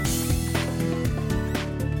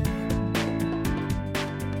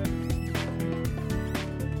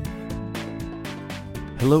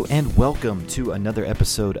Hello and welcome to another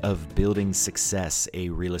episode of Building Success, a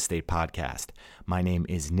real estate podcast. My name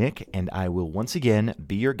is Nick, and I will once again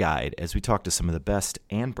be your guide as we talk to some of the best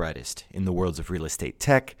and brightest in the worlds of real estate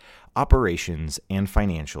tech, operations, and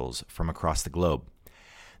financials from across the globe.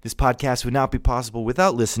 This podcast would not be possible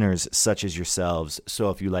without listeners such as yourselves, so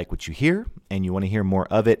if you like what you hear and you want to hear more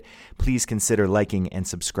of it, please consider liking and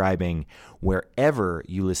subscribing wherever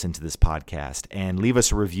you listen to this podcast, and leave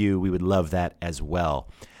us a review. We would love that as well.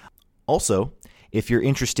 Also, if you're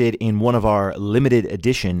interested in one of our limited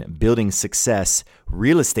edition Building Success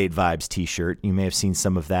Real Estate Vibes t-shirt, you may have seen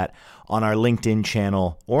some of that on our LinkedIn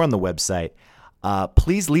channel or on the website,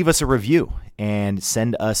 please leave us a review and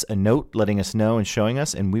send us a note letting us know and showing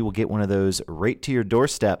us, and we will get one of those right to your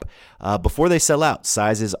doorstep before they sell out.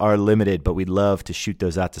 Sizes are limited, but we'd love to shoot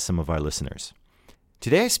those out to some of our listeners.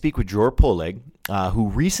 Today I speak with Dror Poleg, who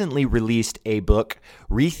recently released a book,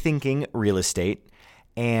 Rethinking Real Estate,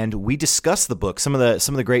 and we discuss the book, some of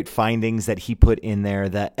the great findings that he put in there,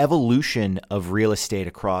 the evolution of real estate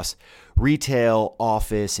across retail,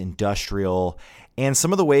 office, industrial, and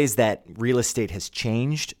some of the ways that real estate has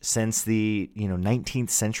changed since the 19th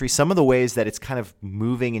century, some of the ways that it's kind of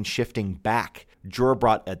moving and shifting back. Dror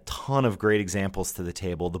brought a ton of great examples to the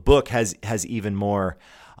table. The book has even more.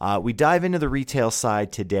 We dive into the retail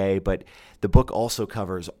side today, but the book also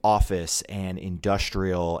covers office and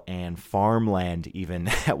industrial and farmland even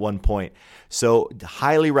at one point. So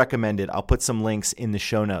highly recommended. I'll put some links in the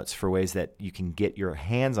show notes for ways that you can get your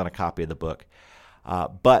hands on a copy of the book.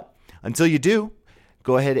 But until you do,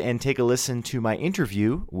 go ahead and take a listen to my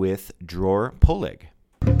interview with Dror Poleg.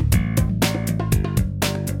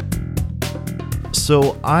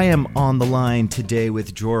 So I am on the line today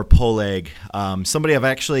with Dror Poleg, somebody I've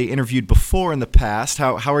actually interviewed before in the past.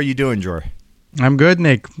 How are you doing, Dror? I'm good,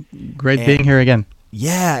 Nick. Great being here again.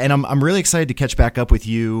 Yeah, and I'm really excited to catch back up with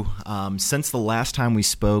you. Since the last time we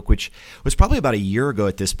spoke, which was probably about a year ago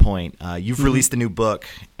at this point, you've released a new book,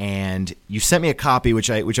 and you sent me a copy, which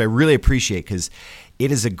I really appreciate because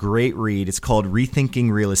it is a great read. It's called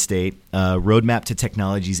Rethinking Real Estate: Roadmap to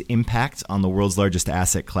Technology's Impact on the World's Largest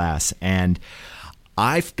Asset Class. And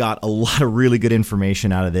I've got a lot of really good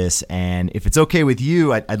information out of this, and if it's okay with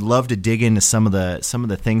you, I'd love to dig into some of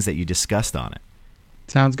the things that you discussed on it.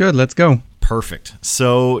 Sounds good. Let's go. Perfect.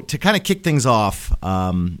 So to kind of kick things off,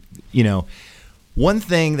 one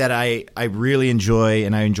thing that I really enjoy,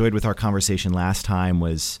 and I enjoyed with our conversation last time,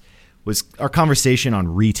 was our conversation on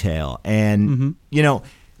retail. And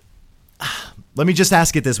let me just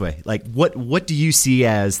ask it this way: like, what do you see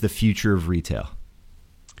as the future of retail?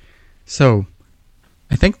 So,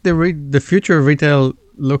 I think the future of retail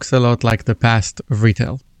looks a lot like the past of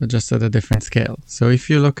retail, but just at a different scale. So if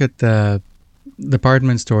you look at the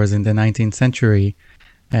department stores in the 19th century,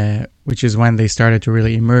 which is when they started to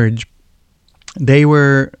really emerge, they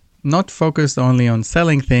were not focused only on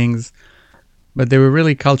selling things, but they were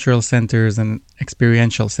really cultural centers and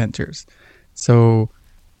experiential centers. So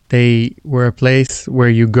they were a place where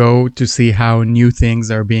you go to see how new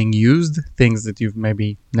things are being used, things that you've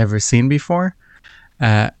maybe never seen before.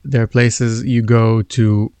 There are places you go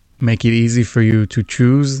to make it easy for you to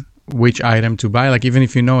choose which item to buy. Like, even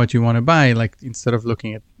if you know what you want to buy, like, instead of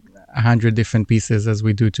looking at 100 different pieces as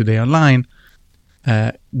we do today online,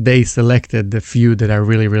 they selected the few that are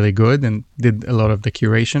really, really good and did a lot of the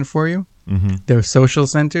curation for you. Mm-hmm. There are social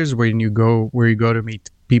centers where you go to meet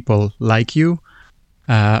people like you,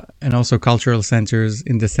 and also cultural centers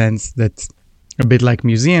in the sense that, a bit like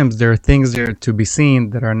museums, there are things there to be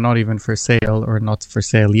seen that are not even for sale or not for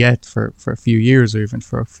sale yet for a few years or even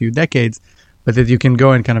for a few decades, but that you can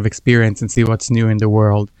go and kind of experience and see what's new in the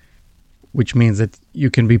world, which means that you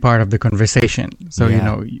can be part of the conversation. So,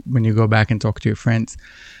 when you go back and talk to your friends,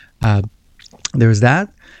 there's that.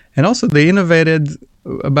 And also they innovated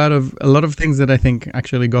about a lot of things that I think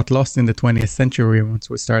actually got lost in the 20th century once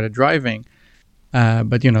we started driving.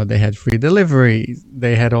 But, they had free delivery.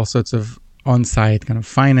 They had all sorts of on-site kind of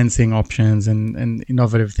financing options and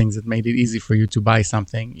innovative things that made it easy for you to buy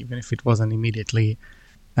something, even if it wasn't immediately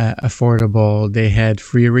affordable. They had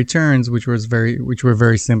free returns, which were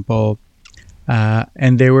very simple,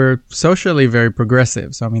 and they were socially very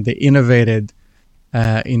progressive. So, they innovated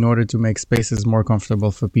in order to make spaces more comfortable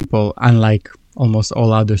for people, unlike almost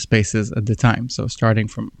all other spaces at the time. So, starting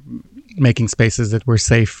from making spaces that were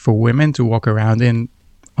safe for women to walk around in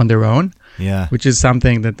on their own, which is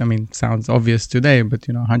something that, sounds obvious today, but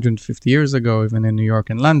 150 years ago, even in New York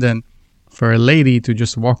and London, for a lady to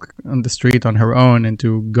just walk on the street on her own and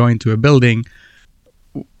to go into a building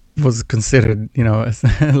was considered,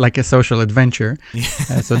 like a social adventure.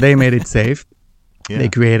 So they made it safe. Yeah. They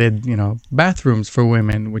created, bathrooms for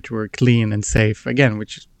women, which were clean and safe. Again,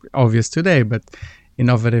 which is obvious today, but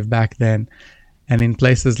innovative back then. And in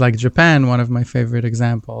places like Japan, one of my favorite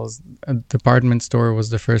examples, a department store was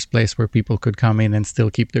the first place where people could come in and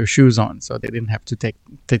still keep their shoes on. So they didn't have to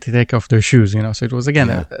take off their shoes, So it was, again,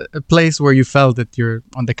 a place where you felt that you're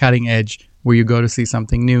on the cutting edge, where you go to see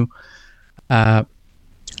something new. And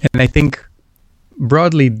I think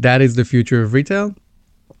broadly, that is the future of retail.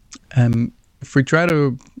 If we try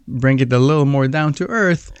to bring it a little more down to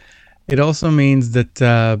earth, it also means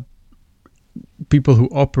that people who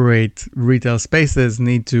operate retail spaces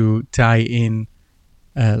need to tie in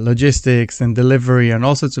logistics and delivery and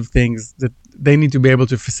all sorts of things, that they need to be able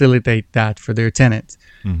to facilitate that for their tenants.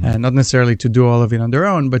 Not necessarily to do all of it on their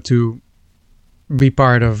own, but to be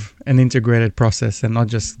part of an integrated process and not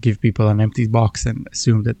just give people an empty box and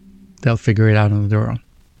assume that they'll figure it out on their own.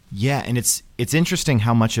 Yeah, and it's interesting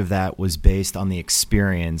how much of that was based on the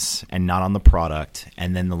experience and not on the product.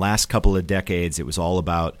 And then the last couple of decades, it was all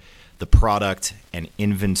about the product and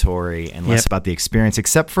inventory and less about the experience,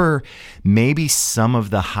 except for maybe some of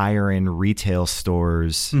the higher end retail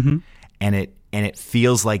stores. And it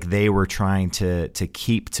feels like they were trying to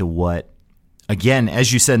keep to what, again,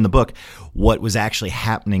 as you said in the book, what was actually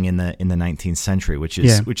happening in the 19th century, which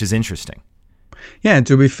is interesting. Yeah, and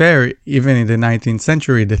to be fair, even in the 19th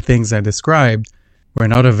century, the things I described were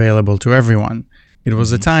not available to everyone. It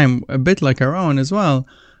was a time a bit like our own as well,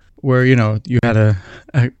 where, you had a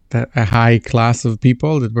high class of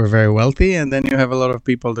people that were very wealthy, and then you have a lot of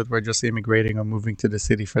people that were just immigrating or moving to the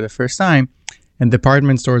city for the first time. And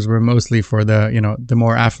department stores were mostly for the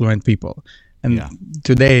more affluent people. And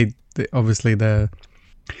today, obviously, they're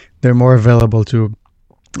more available to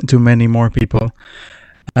many more people.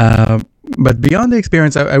 But beyond the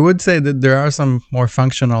experience, I would say that there are some more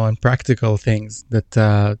functional and practical things that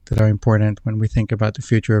are important when we think about the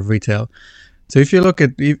future of retail. So if you look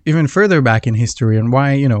at even further back in history and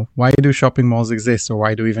why do shopping malls exist, or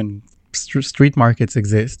why do even street markets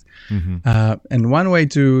exist? And one way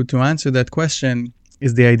to answer that question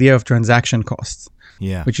is the idea of transaction costs,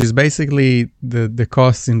 which is basically the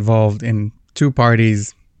costs involved in two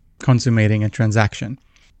parties consummating a transaction.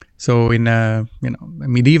 So in a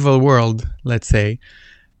medieval world, let's say,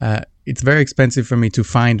 it's very expensive for me to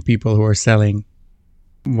find people who are selling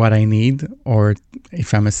what I need, or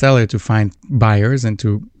if I'm a seller, to find buyers and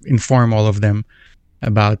to inform all of them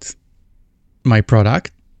about my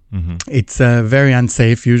product. It's very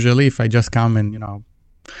unsafe usually if I just come and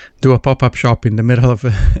do a pop-up shop in the middle of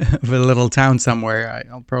a little town somewhere.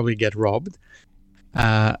 I'll probably get robbed.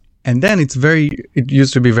 And then it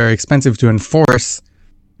used to be very expensive to enforce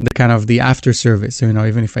the after service. So,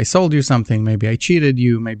 even if I sold you something, maybe I cheated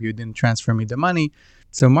you, maybe you didn't transfer me the money.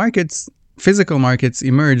 So physical markets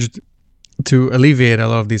emerged to alleviate a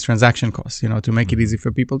lot of these transaction costs, to make it easy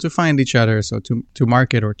for people to find each other. So to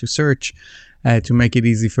market or to search, to make it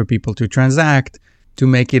easy for people to transact, to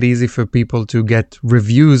make it easy for people to get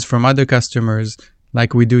reviews from other customers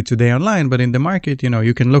like we do today online. But in the market,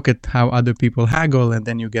 you can look at how other people haggle, and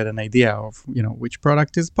then you get an idea of, which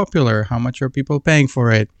product is popular, how much are people paying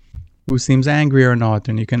for it, who seems angry or not,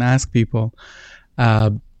 and you can ask people.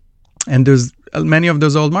 And there's many of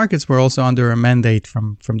those old markets were also under a mandate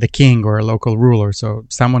from the king or a local ruler. So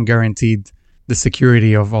someone guaranteed the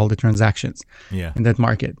security of all the transactions in that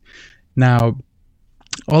market. Now,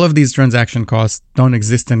 all of these transaction costs don't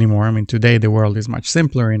exist anymore. I mean, today the world is much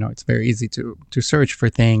simpler. It's very easy to search for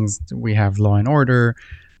things. We have law and order.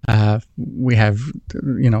 We have,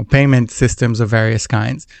 payment systems of various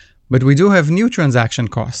kinds. But we do have new transaction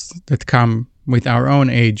costs that come with our own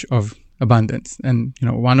age of abundance. And,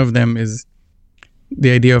 one of them is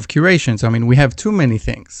the idea of curation. So, we have too many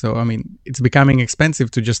things. So, it's becoming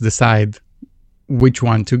expensive to just decide which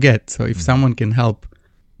one to get. So if someone can help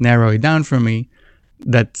narrow it down for me,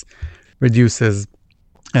 that reduces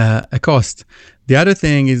a cost. The other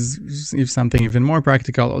thing is something even more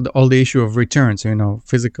practical, all the issue of returns.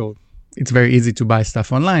 Physical, it's very easy to buy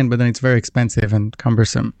stuff online, but then it's very expensive and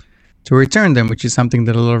cumbersome to return them, which is something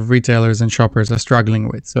that a lot of retailers and shoppers are struggling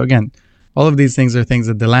with. So again, all of these things are things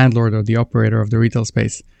that the landlord or the operator of the retail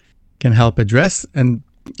space can help address. And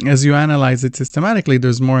as you analyze it systematically,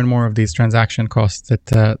 there's more and more of these transaction costs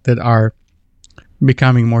that are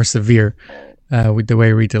becoming more severe with the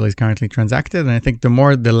way retail is currently transacted. And I think the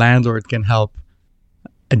more the landlord can help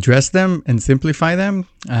address them and simplify them,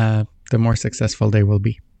 the more successful they will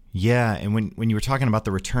be. Yeah, and when you were talking about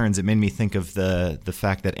the returns, it made me think of the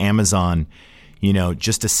fact that Amazon,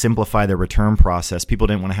 just to simplify the return process. People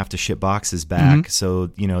didn't want to have to ship boxes back. So,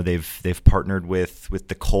 they've partnered with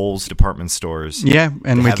the Kohl's department stores. Yeah.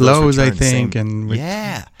 And with Lowe's, I think. They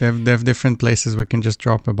have different places where you can just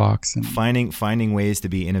drop a box. And finding ways to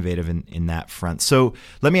be innovative in that front. So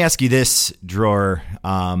let me ask you this, Dror.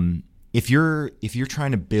 If you're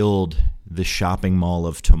trying to build the shopping mall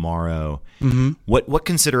of tomorrow, what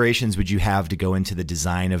considerations would you have to go into the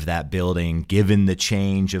design of that building, given the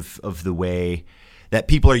change of the way that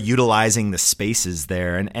people are utilizing the spaces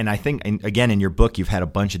there? And I think, again, in your book, you've had a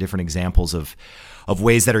bunch of different examples of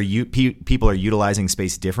ways that people are utilizing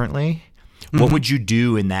space differently. What would you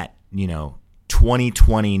do in that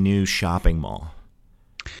 2020 new shopping mall?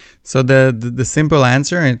 So the simple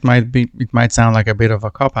answer, it might sound like a bit of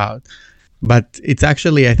a cop-out, but it's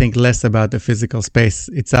actually, I think, less about the physical space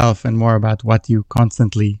itself and more about what you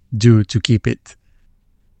constantly do to keep it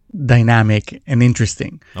dynamic and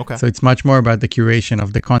interesting. Okay. So it's much more about the curation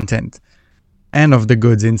of the content and of the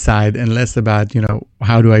goods inside, and less about,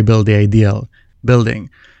 how do I build the ideal building?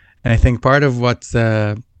 And I think part of what's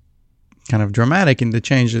kind of dramatic in the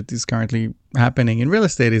change that is currently happening in real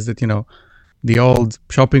estate is that, the old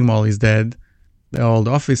shopping mall is dead, the old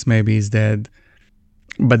office maybe is dead,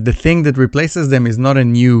 but the thing that replaces them is not a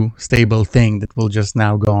new stable thing that will just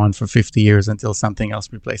now go on for 50 years until something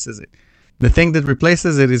else replaces it. The thing that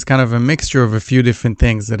replaces it is kind of a mixture of a few different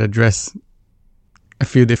things that address a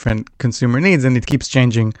few different consumer needs, and it keeps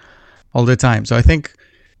changing all the time. So I think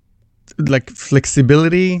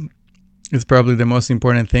flexibility is probably the most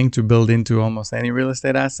important thing to build into almost any real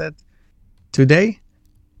estate asset today.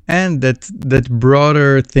 And that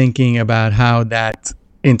broader thinking about how that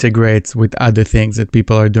integrates with other things that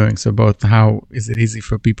people are doing. So both how is it easy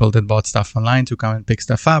for people that bought stuff online to come and pick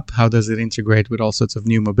stuff up? How does it integrate with all sorts of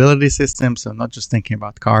new mobility systems? So not just thinking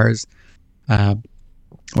about cars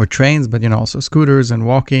or trains, but also scooters and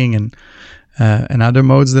walking and other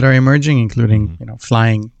modes that are emerging, including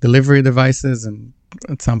flying delivery devices, and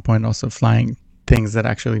at some point also flying things that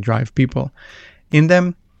actually drive people in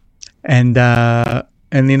them.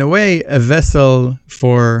 And in a way, a vessel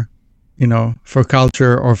for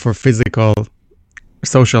culture or for physical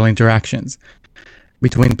social interactions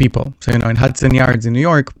between people. So, in Hudson Yards in New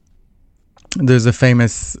York, there's a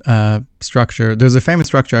famous structure. There's a famous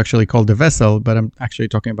structure actually called the Vessel, but I'm actually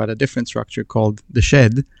talking about a different structure called the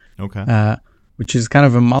Shed, which is kind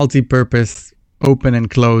of a multi-purpose, open and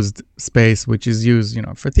closed space, which is used,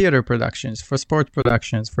 for theater productions, for sports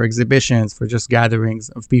productions, for exhibitions, for just gatherings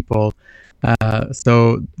of people.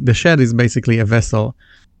 So the Shed is basically a vessel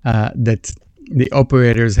that the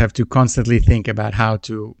operators have to constantly think about how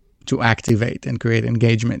to activate and create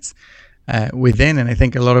engagements within. And I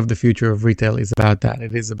think a lot of the future of retail is about that.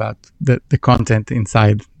 It is about the content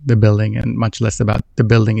inside the building and much less about the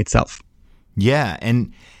building itself. Yeah,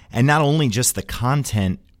 and not only just the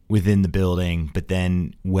content within the building, but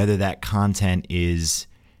then whether that content is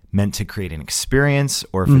meant to create an experience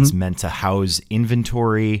or if it's meant to house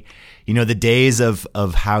inventory. The days of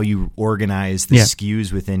how you organize the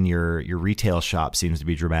SKUs within your retail shop seems to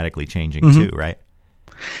be dramatically changing too, right?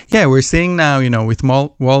 Yeah, we're seeing now, with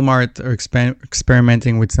Walmart are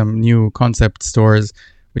experimenting with some new concept stores,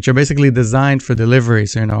 which are basically designed for delivery.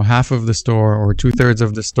 So, half of the store or 2/3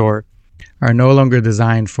 of the store are no longer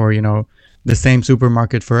designed for, the same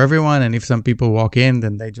supermarket for everyone. And if some people walk in,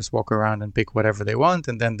 then they just walk around and pick whatever they want.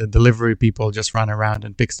 And then the delivery people just run around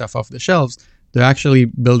and pick stuff off the shelves. They're actually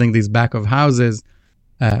building these back of houses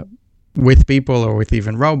with people or with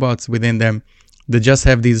even robots within them that just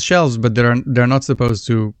have these shelves, but they're not supposed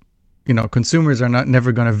to, consumers are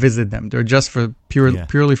never going to visit them. They're just for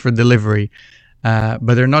purely for delivery.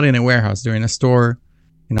 But they're not in a warehouse. They're in a store,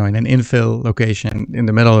 in an infill location in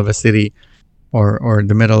the middle of a city or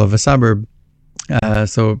the middle of a suburb.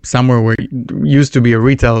 So somewhere where used to be a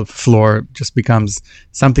retail floor just becomes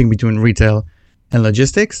something between retail and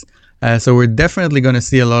logistics. So we're definitely going to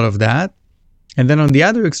see a lot of that. And then on the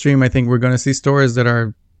other extreme, I think we're going to see stores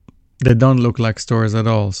that don't look like stores at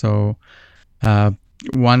all. So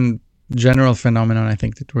one general phenomenon I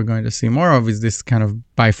think that we're going to see more of is this kind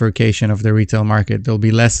of bifurcation of the retail market. There'll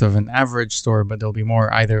be less of an average store, but there'll be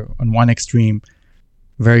more either on one extreme,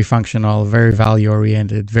 very functional, very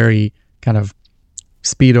value-oriented, very kind of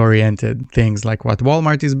speed-oriented things like what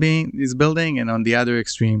Walmart is building, and on the other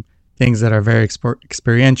extreme, things that are very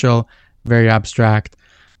experiential, very abstract,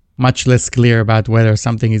 much less clear about whether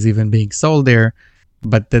something is even being sold there,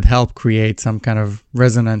 but that help create some kind of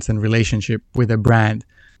resonance and relationship with a brand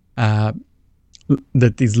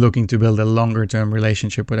that is looking to build a longer-term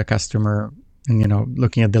relationship with a customer, and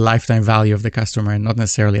looking at the lifetime value of the customer and not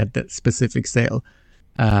necessarily at the specific sale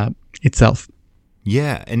itself.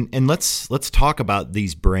 Yeah, and let's talk about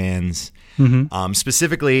these brands.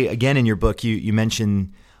 Specifically, again, in your book, you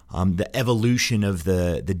mentioned the evolution of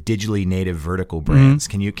the digitally native vertical brands.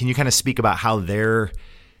 Can you kind of speak about how they're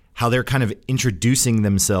kind of introducing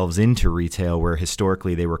themselves into retail, where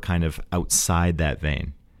historically they were kind of outside that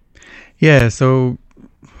vein? Yeah. So,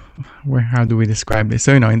 how do we describe this?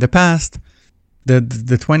 So, in the past, the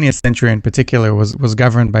 20th century in particular was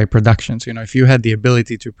governed by production. So, if you had the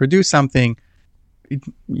ability to produce something,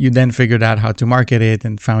 you then figured out how to market it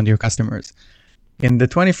and found your customers. In the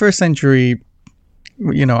 21st century,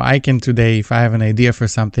 I can today, if I have an idea for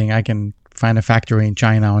something, I can find a factory in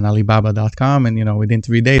China on Alibaba.com, and within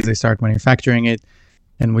 3 days they start manufacturing it.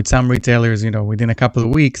 And with some retailers, within a couple of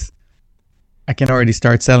weeks, I can already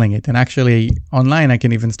start selling it. And actually, online, I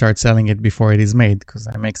can even start selling it before it is made, because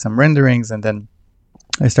I make some renderings and then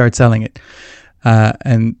I start selling it.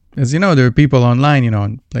 And as you know, there are people online,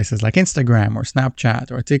 on places like Instagram or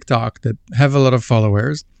Snapchat or TikTok that have a lot of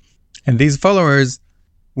followers. And these followers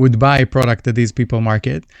would buy a product that these people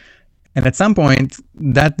market. And at some point,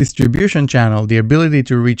 that distribution channel, the ability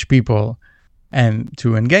to reach people and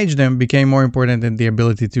to engage them, became more important than the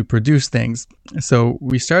ability to produce things. So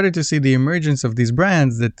we started to see the emergence of these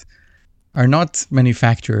brands that are not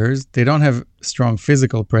manufacturers. They don't have strong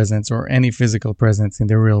physical presence or any physical presence in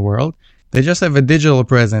the real world. They just have a digital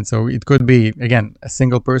presence. So it could be, again, a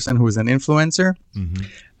single person who is an influencer,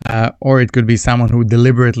 or it could be someone who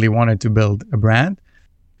deliberately wanted to build a brand.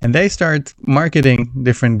 And they start marketing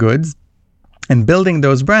different goods and building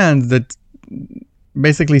those brands that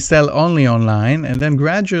basically sell only online. And then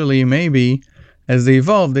gradually, maybe as they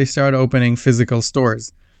evolve, they start opening physical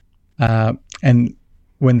stores. And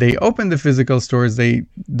when they open the physical stores, they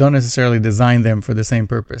don't necessarily design them for the same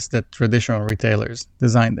purpose that traditional retailers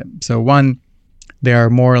design them. So one, they are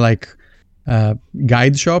more like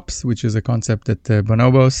guide shops, which is a concept that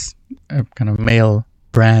Bonobos, a kind of male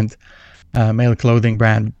clothing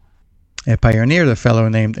brand, pioneered, a fellow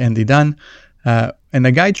named Andy Dunn. And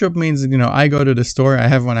a guide shop means, I go to the store. I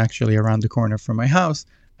have one actually around the corner from my house.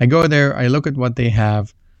 I go there, I look at what they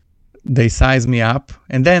have. They size me up,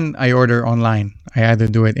 and then I order online. I either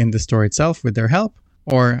do it in the store itself with their help,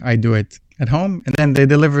 or I do it at home, and then they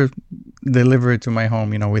deliver it to my home,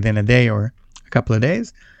 within a day or a couple of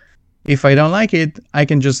days. If I don't like it, I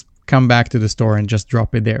can just come back to the store and just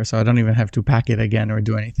drop it there. So I don't even have to pack it again or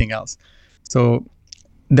do anything else. So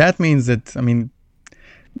that means that,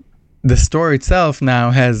 the store itself now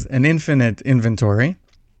has an infinite inventory.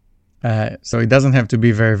 So it doesn't have to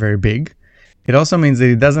be very, very big. It also means that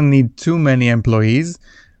it doesn't need too many employees,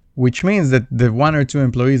 which means that the 1 or 2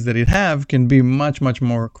 employees that it have can be much, much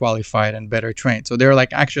more qualified and better trained. So they're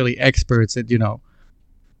like actually experts at,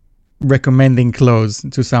 recommending clothes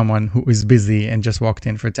to someone who is busy and just walked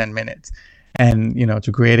in for 10 minutes, and,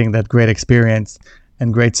 to creating that great experience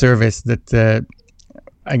and great service that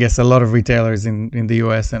I guess a lot of retailers in the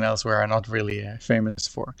US and elsewhere are not really famous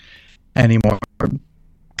for anymore.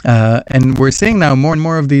 And we're seeing now more and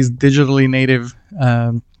more of these digitally native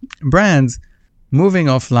brands moving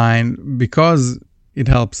offline because it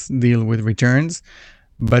helps deal with returns,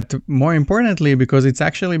 but more importantly, because it's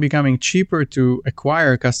actually becoming cheaper to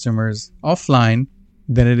acquire customers offline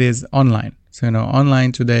than it is online. So,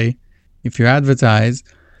 online today, if you advertise,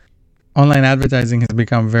 online advertising has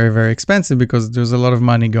become very, very expensive because there's a lot of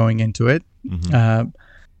money going into it. And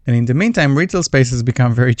in the meantime, retail space has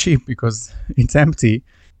become very cheap because it's empty.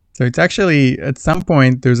 So it's actually, at some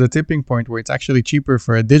point, there's a tipping point where it's actually cheaper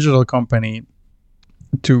for a digital company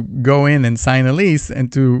to go in and sign a lease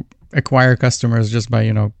and to acquire customers just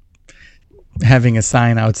by, having a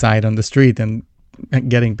sign outside on the street and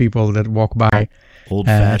getting people that walk by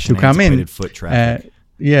old-fashioned to come in. Foot traffic.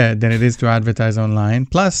 Than it is to advertise online.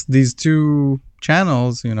 Plus, these two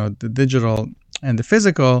channels, the digital and the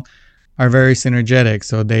physical, are very synergetic.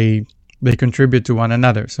 So they contribute to one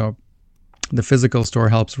another. So the physical store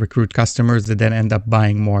helps recruit customers that then end up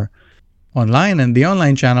buying more online, and the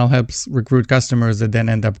online channel helps recruit customers that then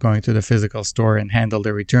end up going to the physical store and handle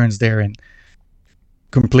the returns there and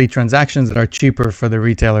complete transactions that are cheaper for the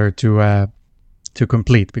retailer to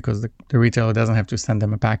complete, because the retailer doesn't have to send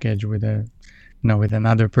them a package with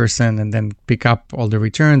another person and then pick up all the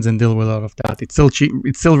returns and deal with all of that. It's still cheap.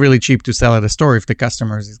 It's still really cheap to sell at a store if the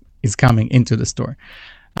customer is coming into the store.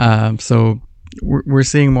 So we're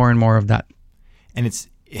seeing more and more of that. And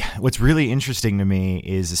what's really interesting to me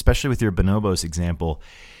is, especially with your Bonobos example,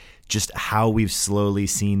 just how we've slowly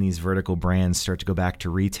seen these vertical brands start to go back to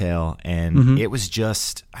retail. And it was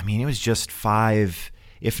just 5,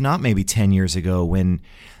 if not maybe 10 years ago, when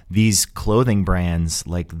these clothing brands,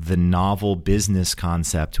 like the novel business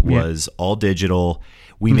concept was all digital.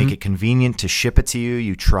 We make it convenient to ship it to you.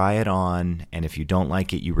 You try it on, and if you don't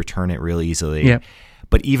like it, you return it real easily. Yeah.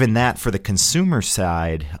 But even that, for the consumer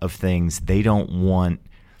side of things, they don't want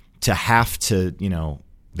to have to,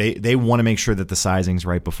 they want to make sure that the sizing's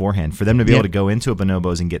right beforehand. For them to be able to go into a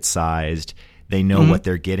Bonobos and get sized, they know what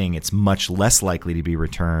they're getting. It's much less likely to be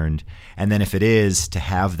returned. And then if it is, to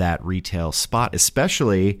have that retail spot,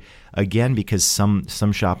 especially, again, because some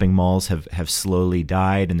shopping malls have slowly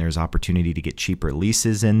died and there's opportunity to get cheaper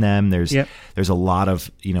leases in them. There's a lot of,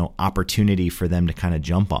 opportunity for them to kind of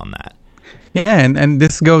jump on that. Yeah, and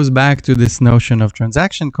this goes back to this notion of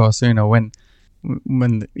transaction costs.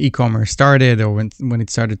 When e-commerce started, or when it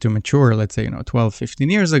started to mature, let's say 12, 15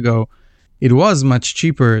 years ago, it was much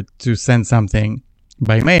cheaper to send something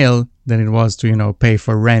by mail than it was to pay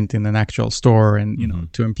for rent in an actual store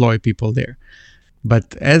and to employ people there.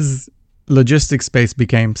 But as logistics space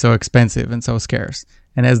became so expensive and so scarce,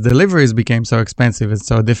 and as deliveries became so expensive and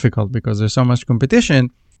so difficult because there's so much competition,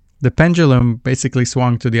 the pendulum basically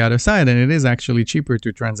swung to the other side, and it is actually cheaper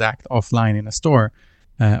to transact offline in a store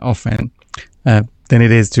often than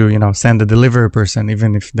it is to send a delivery person,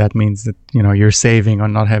 even if that means that you're saving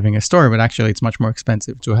on not having a store. But actually, it's much more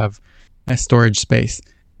expensive to have a storage space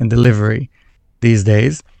and delivery these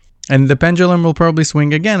days. And the pendulum will probably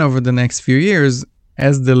swing again over the next few years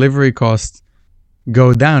as delivery costs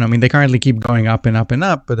go down. I mean, they currently keep going up and up and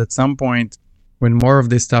up, but at some point, when more of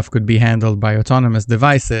this stuff could be handled by autonomous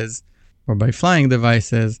devices or by flying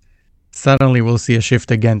devices, suddenly we'll see a shift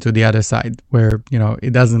again to the other side where,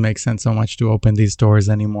 it doesn't make sense so much to open these stores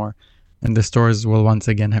anymore. And the stores will once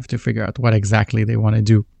again have to figure out what exactly they want to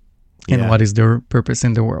do and what is their purpose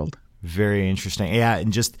in the world. Very interesting. Yeah.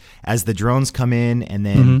 And just as the drones come in and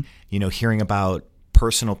then, hearing about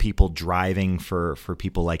personal people driving for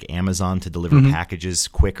people like Amazon to deliver packages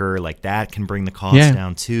quicker, like that can bring the cost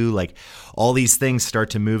down too. Like all these things start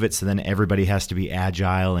to move it. So then everybody has to be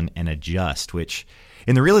agile and adjust, which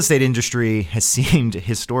in the real estate industry has seemed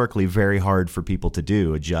historically very hard for people to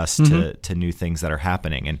do, adjust to new things that are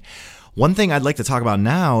happening. And one thing I'd like to talk about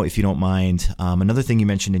now, if you don't mind, another thing you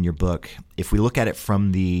mentioned in your book, if we look at it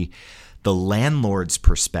from the landlord's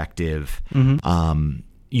perspective,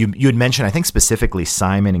 you had mentioned, I think specifically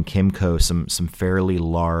Simon and Kimco, some fairly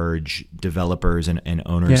large developers and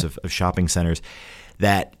owners of shopping centers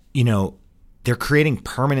that, they're creating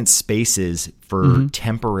permanent spaces for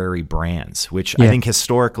temporary brands, which I think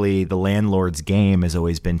historically the landlord's game has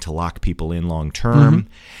always been to lock people in long term,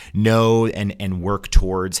 know and work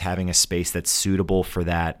towards having a space that's suitable for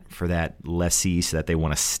that lessee so that they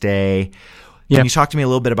want to stay. Can you talk to me a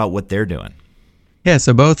little bit about what they're doing? Yeah,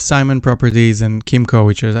 so both Simon Properties and Kimco,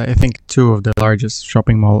 which is I think two of the largest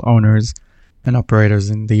shopping mall owners and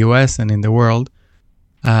operators in the US and in the world,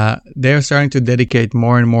 they're starting to dedicate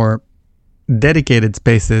more and more dedicated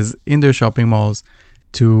spaces in their shopping malls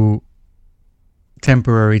to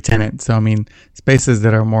temporary tenants. So, I mean, spaces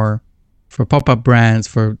that are more for pop-up brands,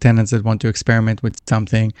 for tenants that want to experiment with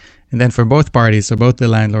something, and then for both parties, so both the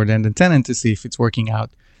landlord and the tenant, to see if it's working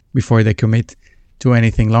out before they commit to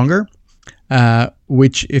anything longer,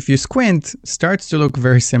 which, if you squint, starts to look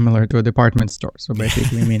very similar to a department store. So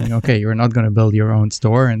basically meaning, okay, you're not going to build your own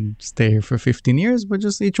store and stay here for 15 years, but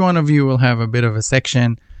just each one of you will have a bit of a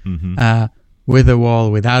section with a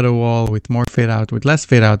wall, without a wall, with more fit out, with less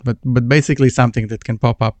fit out, but basically something that can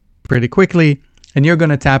pop up pretty quickly. And you're going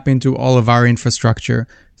to tap into all of our infrastructure.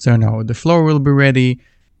 So no, the floor will be ready.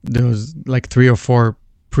 There's like 3 or 4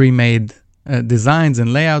 pre-made designs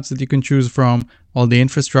and layouts that you can choose from. All the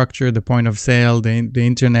infrastructure, the point of sale, the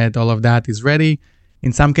internet, all of that is ready.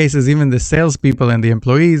 In some cases, even the salespeople and the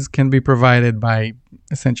employees can be provided by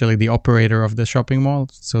essentially the operator of the shopping mall,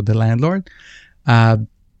 so the landlord.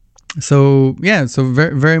 So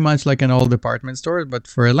very, very much like an old department store, but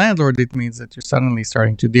for a landlord, it means that you're suddenly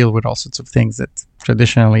starting to deal with all sorts of things that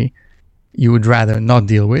traditionally you would rather not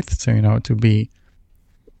deal with. So, to be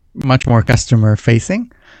much more customer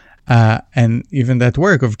facing. And even that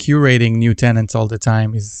work of curating new tenants all the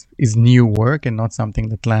time is new work and not something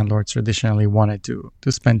that landlords traditionally wanted to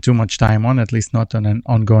spend too much time on, at least not on an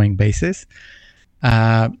ongoing basis.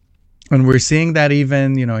 And we're seeing that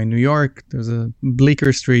even, in New York, there's a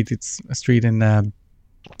Bleecker Street. It's a street in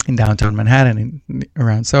downtown Manhattan,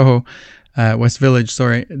 around Soho, West Village,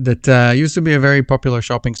 that used to be a very popular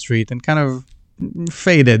shopping street and kind of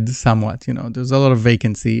faded somewhat. There's a lot of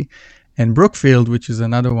vacancy. And Brookfield, which is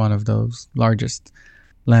another one of those largest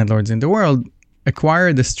landlords in the world,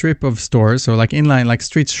 acquired a strip of stores, so like inline, like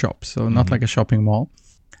street shops, so not like a shopping mall,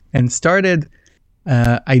 and started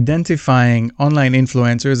identifying online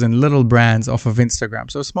influencers and little brands off of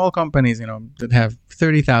Instagram. So small companies, that have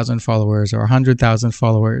 30,000 followers or 100,000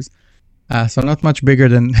 followers. So not much bigger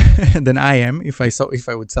than than I am if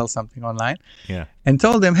I would sell something online. Yeah. And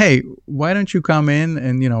told them, hey, why don't you come in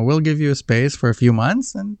and we'll give you a space for a few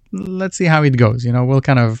months and let's see how it goes.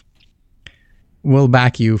 We'll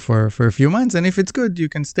back you for a few months, and if it's good, you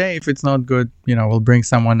can stay. If it's not good, we'll bring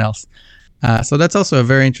someone else. So that's also a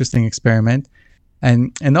very interesting experiment.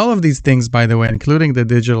 And all of these things, by the way, including the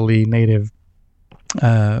digitally native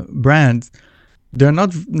brands, they're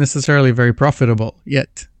not necessarily very profitable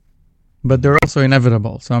yet, but they're also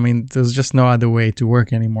inevitable. So, there's just no other way to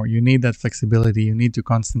work anymore. You need that flexibility. You need to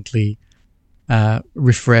constantly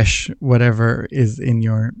refresh whatever is in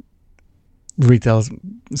your retail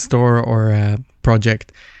store or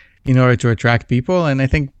project in order to attract people. And I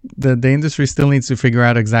think the industry still needs to figure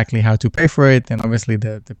out exactly how to pay for it. And obviously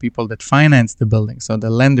the people that finance the building, so the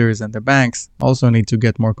lenders and the banks, also need to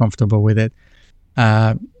get more comfortable with it.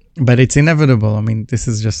 But it's inevitable. This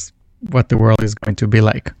is just what the world is going to be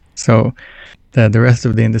like. So the rest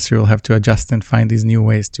of the industry will have to adjust and find these new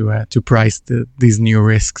ways to price these new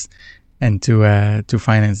risks and to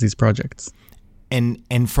finance these projects.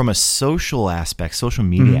 And from a social aspect, social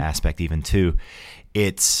media aspect even too,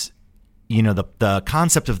 it's, the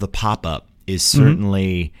concept of the pop-up is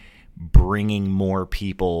certainly bringing more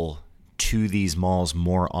people to these malls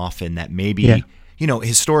more often that maybe,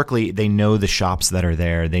 historically they know the shops that are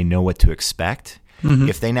there, they know what to expect.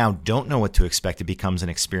 If they now don't know what to expect, it becomes an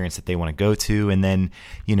experience that they want to go to. And then,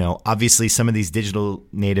 obviously some of these digital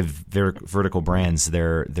native vertical brands,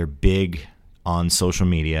 they're big on social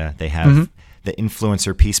media. They have the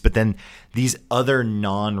influencer piece, but then these other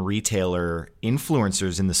non-retailer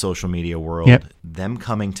influencers in the social media world, them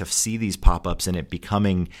coming to see these pop-ups and it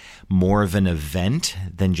becoming more of an event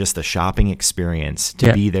than just a shopping experience,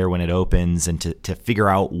 to be there when it opens and to figure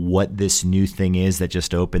out what this new thing is that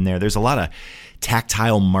just opened there. There's a lot of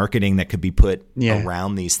tactile marketing that could be put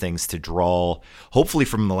around these things to draw, hopefully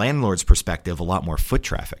from the landlord's perspective, a lot more foot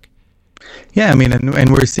traffic. Yeah,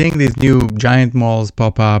 and we're seeing these new giant malls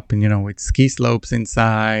pop up, and with ski slopes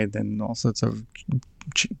inside, and all sorts of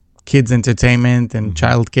kids entertainment and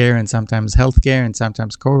childcare, and sometimes healthcare, and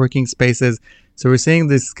sometimes co-working spaces. So we're seeing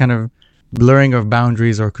this kind of blurring of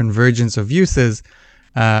boundaries or convergence of uses,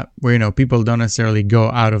 where people don't necessarily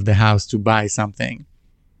go out of the house to buy something,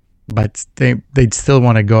 but they'd still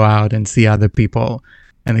want to go out and see other people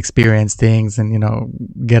and experience things,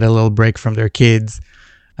 and get a little break from their kids.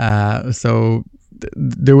 So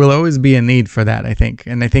there will always be a need for that, I think.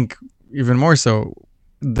 And I think even more so,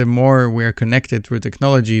 the more we're connected through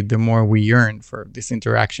technology, the more we yearn for this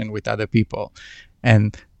interaction with other people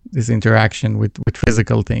and this interaction with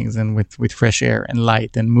physical things and with fresh air and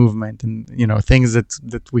light and movement and, things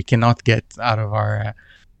that we cannot get out of our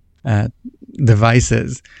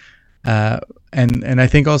devices. And I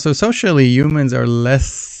think also socially, humans are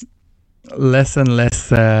less and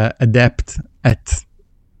less adept at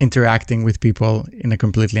interacting with people in a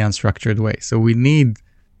completely unstructured way. So we need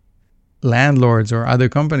landlords or other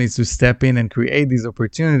companies to step in and create these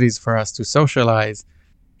opportunities for us to socialize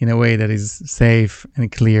in a way that is safe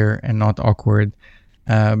and clear and not awkward.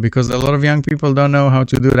 Because a lot of young people don't know how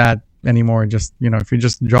to do that anymore. Just, if you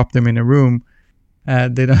just drop them in a room,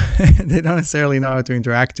 they don't necessarily know how to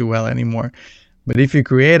interact too well anymore. But if you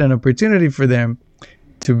create an opportunity for them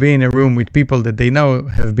to be in a room with people that they know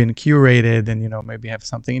have been curated and, maybe have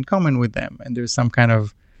something in common with them, and there's some kind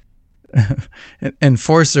of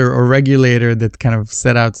enforcer or regulator that kind of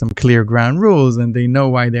set out some clear ground rules and they know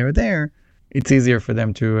why they're there, it's easier for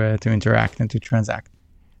them to interact and to transact.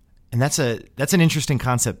 And that's an interesting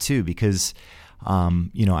concept too, because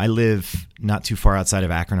I live not too far outside of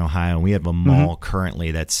Akron, Ohio, and we have a mall currently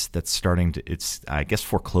that's starting to, it's, I guess,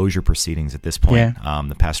 foreclosure proceedings at this point,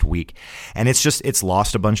 the past week. And it's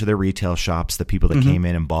lost a bunch of their retail shops. The people that came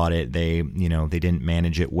in and bought it, they didn't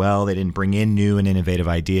manage it well. They didn't bring in new and innovative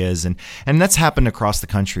ideas. And that's happened across the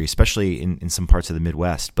country, especially in some parts of the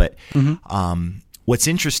Midwest. But, what's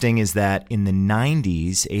interesting is that in the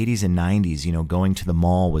 80s and 90s, going to the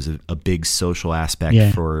mall was a big social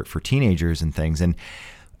aspect for teenagers and things. And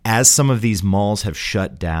as some of these malls have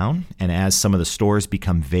shut down and as some of the stores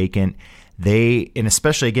become vacant, and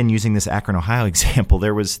especially again, using this Akron, Ohio example,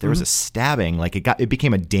 there was a stabbing, like it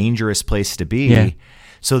became a dangerous place to be. Yeah.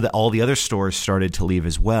 So that all the other stores started to leave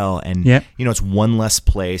as well. And, it's one less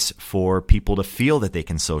place for people to feel that they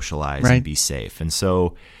can socialize and be safe. And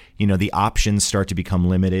so, the options start to become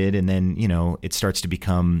limited, and then, it starts to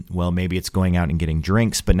become, well, maybe it's going out and getting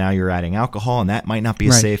drinks, but now you're adding alcohol, and that might not be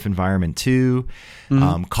a safe environment too.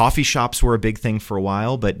 Coffee shops were a big thing for a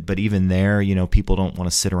while, but even there, people don't want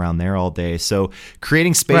to sit around there all day. So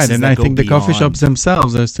creating spaces and that I go think the beyond, coffee shops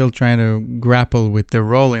themselves are still trying to grapple with their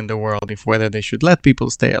role in the world, if whether they should let people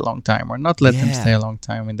stay a long time or not let them stay a long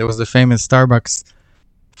time. I mean, there was the famous Starbucks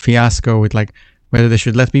fiasco with whether they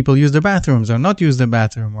should let people use the bathrooms or not use the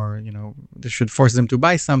bathroom, or they should force them to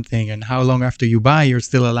buy something, and how long after you buy you're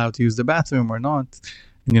still allowed to use the bathroom or not.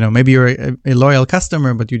 Maybe you're a loyal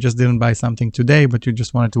customer, but you just didn't buy something today, but you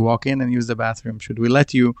just wanted to walk in and use the bathroom. Should we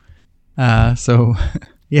let you? So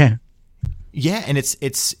yeah. Yeah, and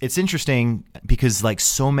it's interesting because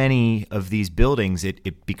so many of these buildings,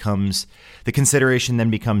 it becomes, the consideration then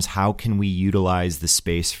becomes, how can we utilize the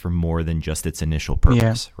space for more than just its initial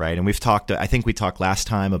purpose, right? And I think we talked last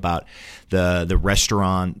time about the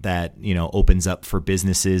restaurant that opens up for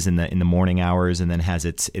businesses in the morning hours and then has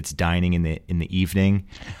its dining in the evening.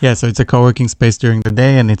 Yeah, so it's a co-working space during the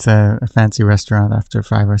day, and it's a fancy restaurant after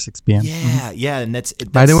 5 or 6 p.m. Yeah, and that's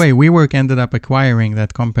by the way, WeWork ended up acquiring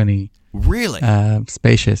that company. Really?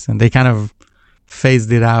 Spacious, and they kind of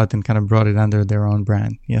phased it out and kind of brought it under their own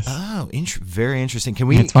brand. Yes. Oh, very interesting.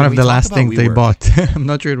 It's one of the last things they bought. I'm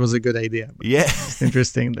not sure it was a good idea. But yeah, it's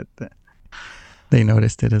interesting that they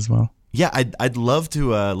noticed it as well. Yeah, I'd love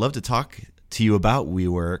to talk to you about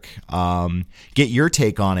WeWork. Get your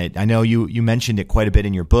take on it. I know you mentioned it quite a bit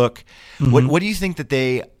in your book. What do you think that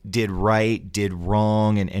they did right, did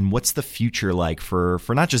wrong, and what's the future like for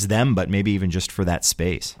not just them, but maybe even just for that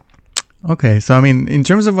space? Okay, so I mean, in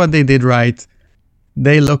terms of what they did right,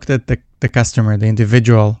 they looked at the customer, the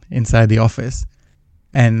individual inside the office,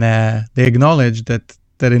 and they acknowledged that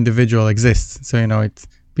individual exists. So,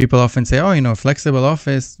 people often say, flexible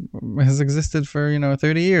office has existed for,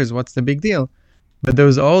 30 years. What's the big deal? But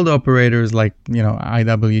those old operators like,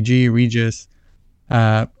 IWG, Regus,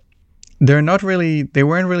 they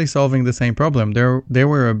weren't really solving the same problem. They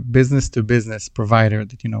were a business-to-business provider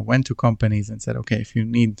that, went to companies and said, okay, if you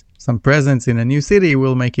need some presence in a new city,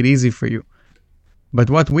 we'll make it easy for you.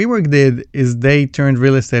 But what WeWork did is they turned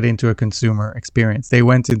real estate into a consumer experience. They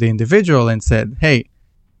went to the individual and said, hey,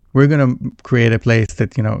 we're going to create a place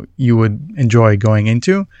that, you would enjoy going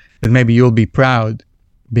into, that maybe you'll be proud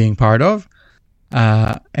being part of,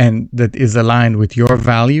 and that is aligned with your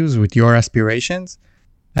values, with your aspirations.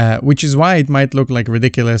 Which is why it might look like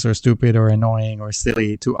ridiculous or stupid or annoying or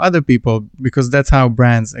silly to other people, because that's how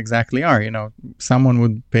brands exactly are. Someone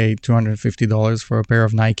would pay $250 for a pair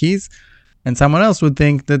of Nikes, and someone else would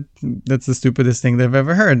think that that's the stupidest thing they've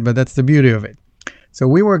ever heard, but that's the beauty of it. So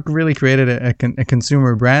WeWork really created a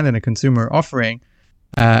consumer brand and a consumer offering,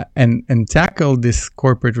 and tackled this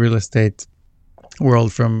corporate real estate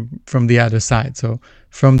world from the other side. So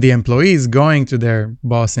from the employees going to their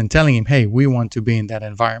boss and telling him, hey, we want to be in that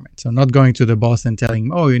environment. So not going to the boss and telling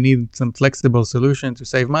him, oh, you need some flexible solution to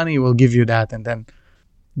save money, we'll give you that, and then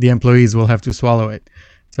the employees will have to swallow it.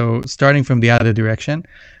 So starting from the other direction.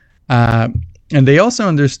 And they also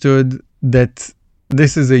understood that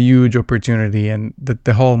this is a huge opportunity and that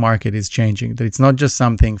the whole market is changing, that it's not just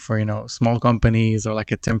something for, small companies or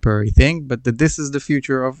like a temporary thing, but that this is the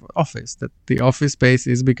future of office, that the office space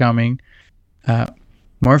is becoming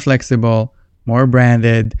more flexible, more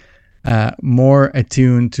branded, more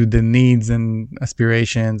attuned to the needs and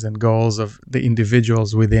aspirations and goals of the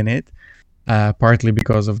individuals within it, partly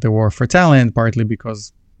because of the war for talent, partly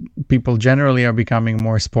because people generally are becoming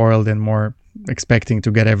more spoiled and more expecting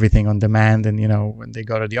to get everything on demand. And, when they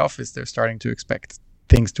go to the office, they're starting to expect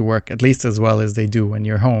things to work at least as well as they do when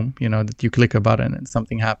you're home, that you click a button and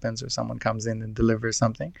something happens or someone comes in and delivers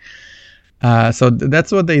something. So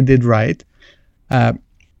that's what they did right.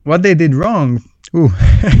 What they did wrong,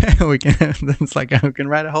 it's like I can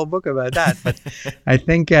write a whole book about that. But I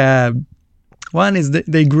think one is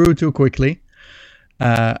they grew too quickly.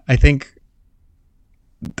 I think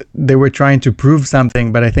they were trying to prove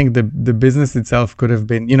something, but I think the business itself could have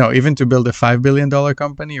been, even to build a $5 billion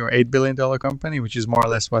company or $8 billion company, which is more or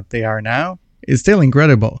less what they are now, is still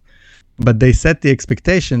incredible. But they set the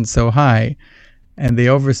expectations so high and they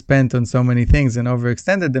overspent on so many things and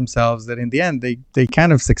overextended themselves that in the end, they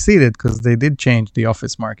kind of succeeded because they did change the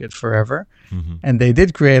office market forever. Mm-hmm. And they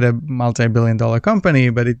did create a multi-billion-dollar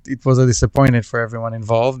company, but it was a disappointment for everyone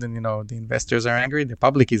involved. And, the investors are angry. The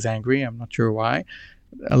public is angry. I'm not sure why.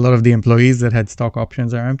 A lot of the employees that had stock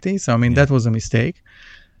options are empty. So, that was a mistake.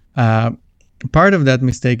 Part of that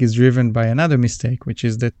mistake is driven by another mistake, which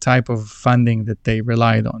is the type of funding that they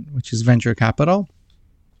relied on, which is venture capital.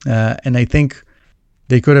 And I think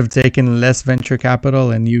they could have taken less venture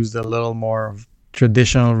capital and used a little more of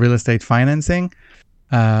traditional real estate financing,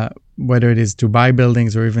 whether it is to buy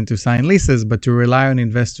buildings or even to sign leases, but to rely on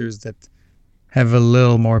investors that have a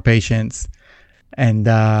little more patience and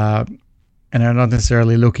are not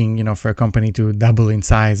necessarily looking, for a company to double in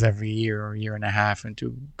size every year or year and a half and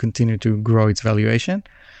to continue to grow its valuation,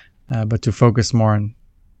 but to focus more on,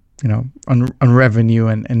 on revenue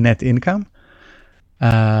and net income.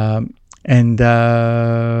 And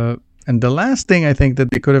the last thing I think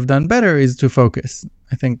that they could have done better is to focus.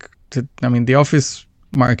 I think the office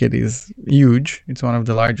market is huge. It's one of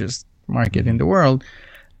the largest market in the world.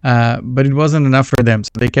 But it wasn't enough for them.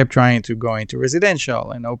 So they kept trying to go into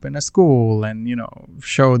residential and open a school and,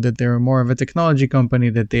 show that they're more of a technology company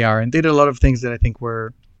that they are, and did a lot of things that I think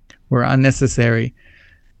were unnecessary,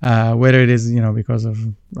 whether it is, because of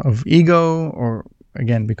ego or,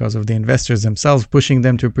 again, because of the investors themselves pushing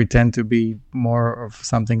them to pretend to be more of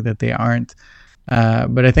something that they aren't.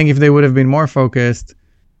 But I think if they would have been more focused,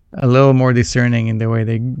 a little more discerning in the way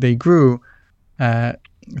they grew,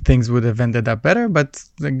 things would have ended up better. But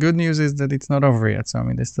the good news is that it's not over yet. So,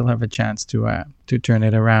 they still have a chance to turn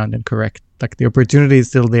it around and correct. Like, the opportunity is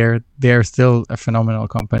still there. They're still a phenomenal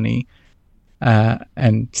company,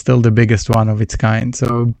 and still the biggest one of its kind.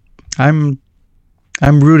 So I'm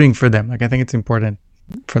rooting for them. Like, I think it's important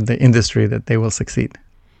for the industry that they will succeed.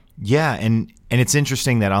 Yeah. And it's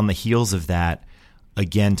interesting that on the heels of that,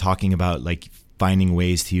 again, talking about like finding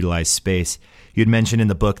ways to utilize space, you'd mentioned in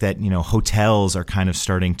the book that, hotels are kind of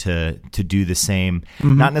starting to do the same,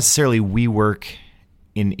 not necessarily WeWork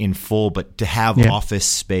in full, but to have office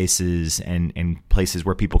spaces and places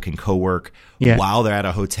where people can co-work while they're at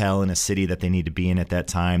a hotel in a city that they need to be in at that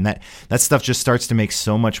time. That stuff just starts to make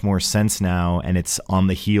so much more sense now, and it's on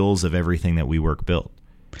the heels of everything that WeWork built.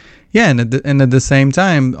 Yeah, and at the same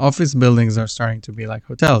time, office buildings are starting to be like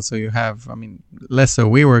hotels. So you have, less so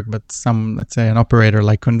WeWork, but some, let's say, an operator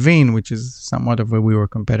like Convene, which is somewhat of a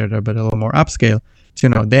WeWork competitor, but a little more upscale. So,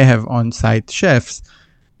 they have on-site chefs,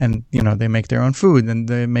 and, they make their own food, and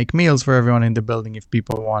they make meals for everyone in the building if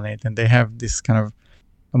people want it. And they have this kind of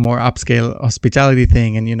a more upscale hospitality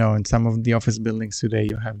thing. And, in some of the office buildings today,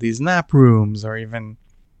 you have these nap rooms or even,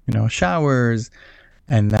 showers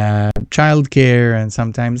and childcare and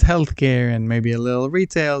sometimes healthcare and maybe a little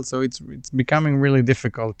retail. So it's becoming really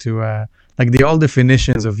difficult to, the old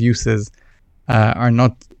definitions of uses are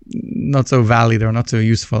not so valid or not so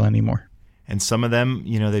useful anymore. And some of them,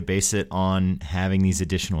 they base it on having these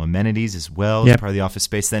additional amenities as well as part of the office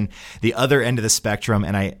space. Then the other end of the spectrum,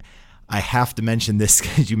 and I have to mention this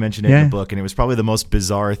because you mentioned it in the book, and it was probably the most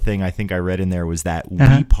bizarre thing I think I read in there was that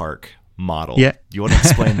WePark model. Yeah. Do you want to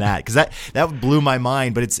explain that? Because that blew my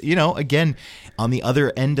mind. But it's, again, on the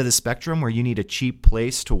other end of the spectrum where you need a cheap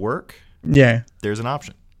place to work. Yeah. There's an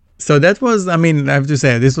option. So that was, I have to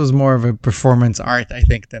say, this was more of a performance art, I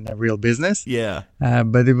think, than a real business. Yeah.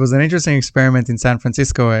 But it was an interesting experiment in San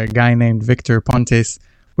Francisco. A guy named Victor Pontes,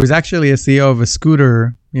 who is actually a CEO of a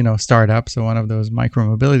scooter, startup. So one of those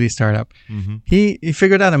micro-mobility startup. Mm-hmm. He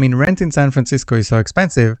figured out, rent in San Francisco is so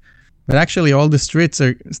expensive, but actually all the streets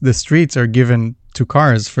are given to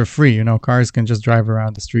cars for free. Cars can just drive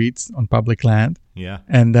around the streets on public land. Yeah.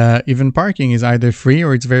 And even parking is either free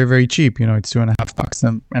or it's very, very cheap. It's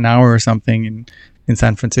 $2.50 an hour or something in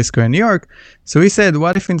San Francisco and New York. So he said,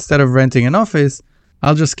 what if instead of renting an office,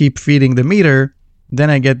 I'll just keep feeding the meter. Then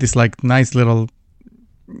I get this nice little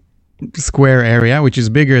square area, which is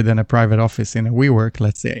bigger than a private office in a WeWork,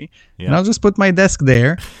 let's say. Yeah. And I'll just put my desk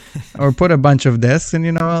there or put a bunch of desks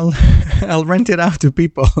and, I'll rent it out to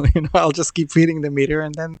people. I'll just keep feeding the meter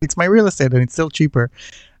and then it's my real estate and it's still cheaper.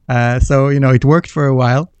 So, it worked for a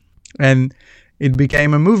while and it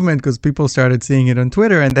became a movement because people started seeing it on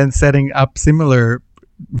Twitter and then setting up similar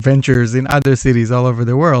ventures in other cities all over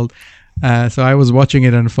the world. So I was watching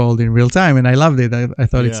it unfold in real time and I loved it. I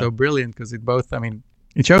thought it's so brilliant because it both,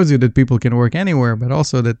 it shows you that people can work anywhere, but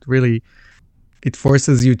also that really it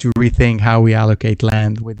forces you to rethink how we allocate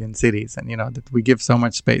land within cities and, that we give so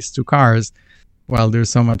much space to cars while there's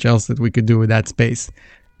so much else that we could do with that space.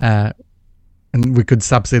 And we could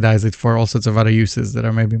subsidize it for all sorts of other uses that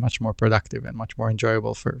are maybe much more productive and much more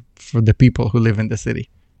enjoyable for the people who live in the city.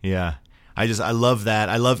 Yeah. I love that.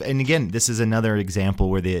 And again, this is another example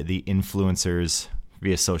where the influencers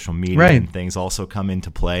via social media and things also come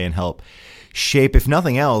into play and help shape, if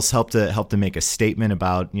nothing else, help to make a statement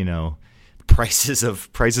about, prices of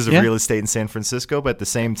real estate in San Francisco, but at the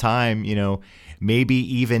same time, maybe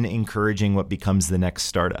even encouraging what becomes the next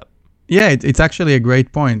startup. Yeah, it's actually a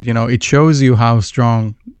great point. It shows you how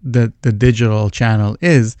strong the digital channel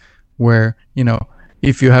is, where,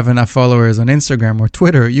 if you have enough followers on Instagram or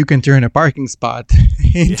Twitter, you can turn a parking spot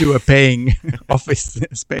into a paying office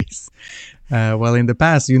space. Well, in the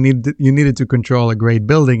past, you needed to control a great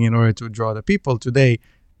building in order to draw the people. Today,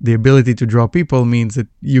 the ability to draw people means that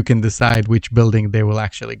you can decide which building they will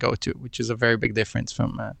actually go to, which is a very big difference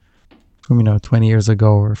from 20 years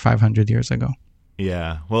ago or 500 years ago.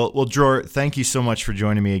 Yeah. Well, Dror, thank you so much for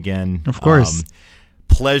joining me again. Of course.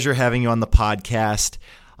 Pleasure having you on the podcast.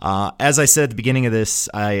 As I said at the beginning of this,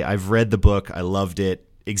 I've read the book. I loved it.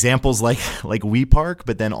 Examples like WePark,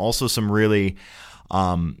 but then also some really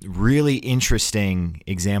interesting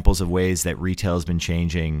examples of ways that retail has been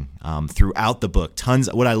changing throughout the book.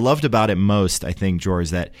 Tons. What I loved about it most, I think, Dror,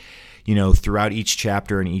 is that throughout each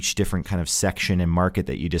chapter and each different kind of section and market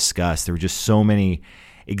that you discussed, there were just so many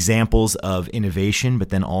examples of innovation, but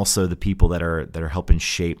then also the people that are helping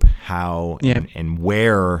shape how and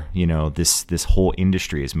where this whole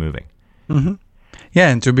industry is moving. Mm-hmm. Yeah,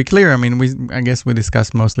 and to be clear, I mean, I guess we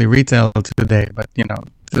discussed mostly retail today, but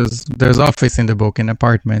there's office in the book, and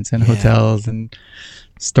apartments and hotels and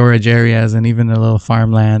storage areas, and even a little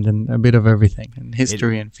farmland and a bit of everything, and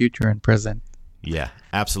history and future and present. Yeah,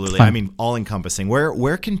 absolutely. I mean, all encompassing.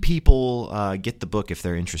 Where can people get the book if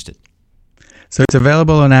they're interested? So it's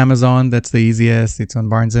available on Amazon. That's the easiest. It's on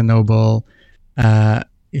Barnes & Noble.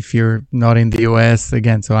 If you're not in the US,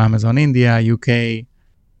 again, so Amazon India, UK,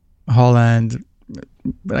 Holland.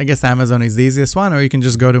 But I guess Amazon is the easiest one, or you can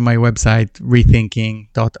just go to my website,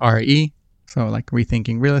 rethinking.re. So like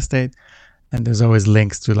Rethinking Real Estate. And there's always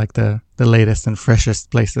links to like the latest and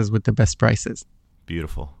freshest places with the best prices.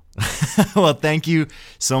 Beautiful. Well, thank you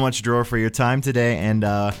so much, Dror, for your time today, and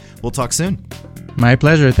we'll talk soon. My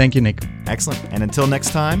pleasure. Thank you, Nick. Excellent. And until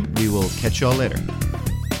next time, we will catch you all later.